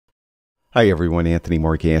Hi everyone, Anthony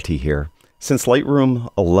Morganti here. Since Lightroom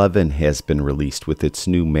 11 has been released with its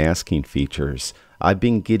new masking features, I've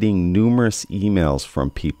been getting numerous emails from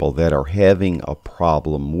people that are having a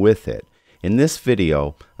problem with it. In this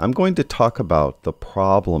video, I'm going to talk about the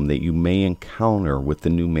problem that you may encounter with the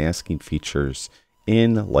new masking features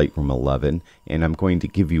in Lightroom 11, and I'm going to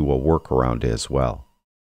give you a workaround as well.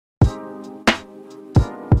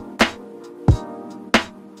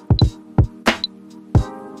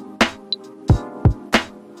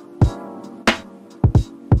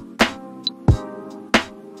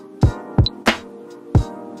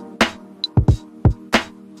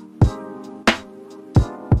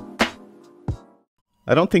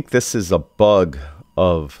 I don't think this is a bug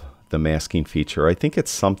of the masking feature. I think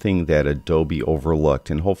it's something that Adobe overlooked,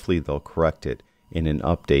 and hopefully they'll correct it in an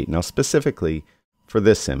update. Now, specifically for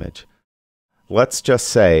this image, let's just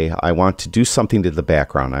say I want to do something to the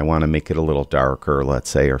background. I want to make it a little darker, let's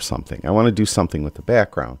say, or something. I want to do something with the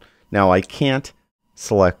background. Now, I can't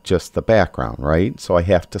select just the background, right? So I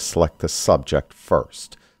have to select the subject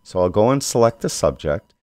first. So I'll go and select the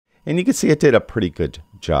subject, and you can see it did a pretty good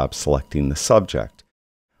job selecting the subject.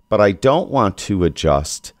 But I don't want to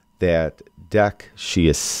adjust that deck she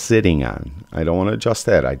is sitting on. I don't want to adjust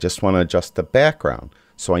that. I just want to adjust the background.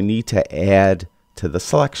 So I need to add to the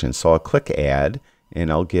selection. So I'll click Add,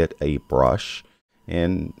 and I'll get a brush.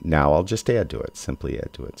 And now I'll just add to it, simply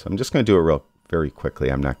add to it. So I'm just going to do it very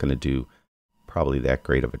quickly. I'm not going to do probably that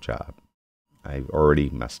great of a job. I already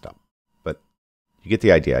messed up. But you get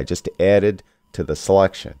the idea. I just added to the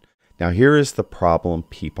selection. Now here is the problem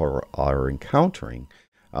people are encountering.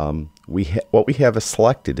 What we have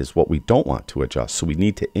selected is what we don't want to adjust, so we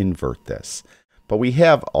need to invert this. But we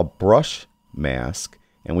have a brush mask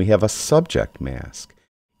and we have a subject mask.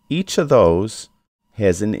 Each of those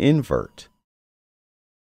has an invert.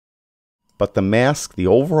 But the mask, the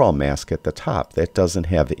overall mask at the top, that doesn't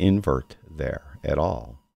have invert there at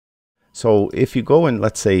all. So if you go and,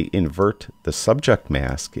 let's say, invert the subject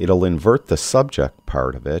mask, it'll invert the subject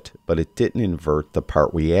part of it, but it didn't invert the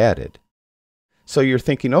part we added. So you're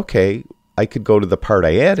thinking, okay, I could go to the part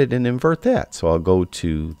I added and invert that. So I'll go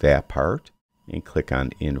to that part and click on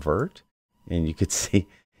invert. And you can see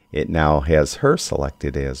it now has her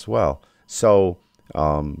selected as well. So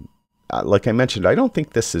like I mentioned, I don't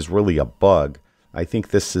think this is really a bug. I think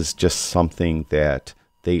this is just something that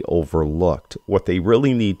they overlooked. What they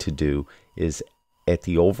really need to do is at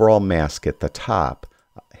the overall mask at the top,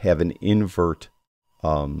 have an invert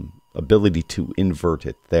ability to invert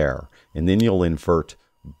it there. And then you'll invert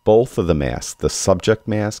both of the masks, the subject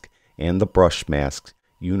mask and the brush mask,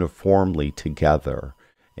 uniformly together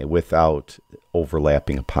without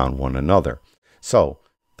overlapping upon one another. So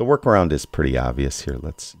the workaround is pretty obvious here.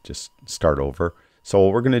 Let's just start over. So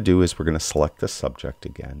what we're going to do is we're going to select the subject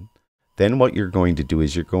again. Then what you're going to do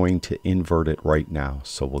is you're going to invert it right now.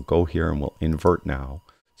 So we'll go here and we'll invert now.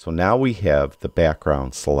 So now we have the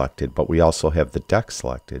background selected, but we also have the deck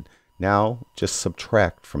selected. Now just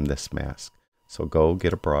subtract from this mask. So go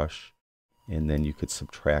get a brush, and then you could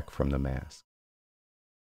subtract from the mask.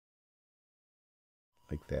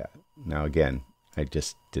 Like that. Now again, I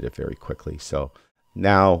just did it very quickly. So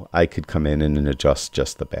now I could come in and adjust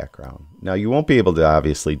just the background. Now you won't be able to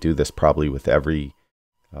obviously do this probably with every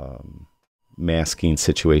masking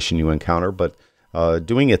situation you encounter, but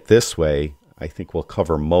doing it this way I think will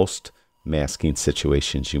cover most masking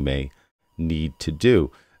situations you may need to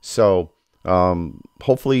do. So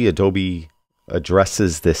hopefully Adobe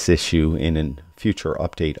addresses this issue in a future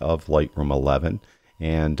update of Lightroom 11,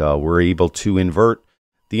 and we're able to invert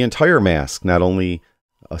the entire mask, not only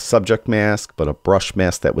a subject mask, but a brush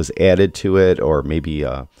mask that was added to it, or maybe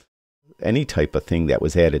any type of thing that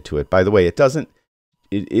was added to it. By the way,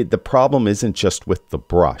 the problem isn't just with the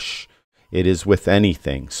brush. It is with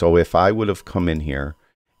anything. So if I would have come in here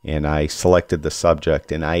and I selected the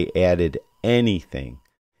subject and I added anything,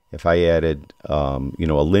 if I added a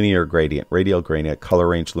linear gradient, radial gradient, color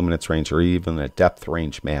range, luminance range, or even a depth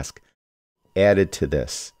range mask added to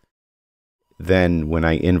this, then when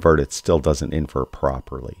I invert, it still doesn't invert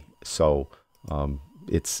properly. So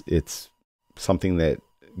it's something that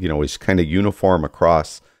is kind of uniform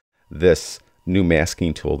across this new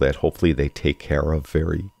masking tool that hopefully they take care of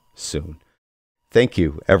very soon. Thank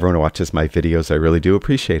you, everyone who watches my videos. I really do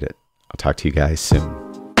appreciate it. I'll talk to you guys soon.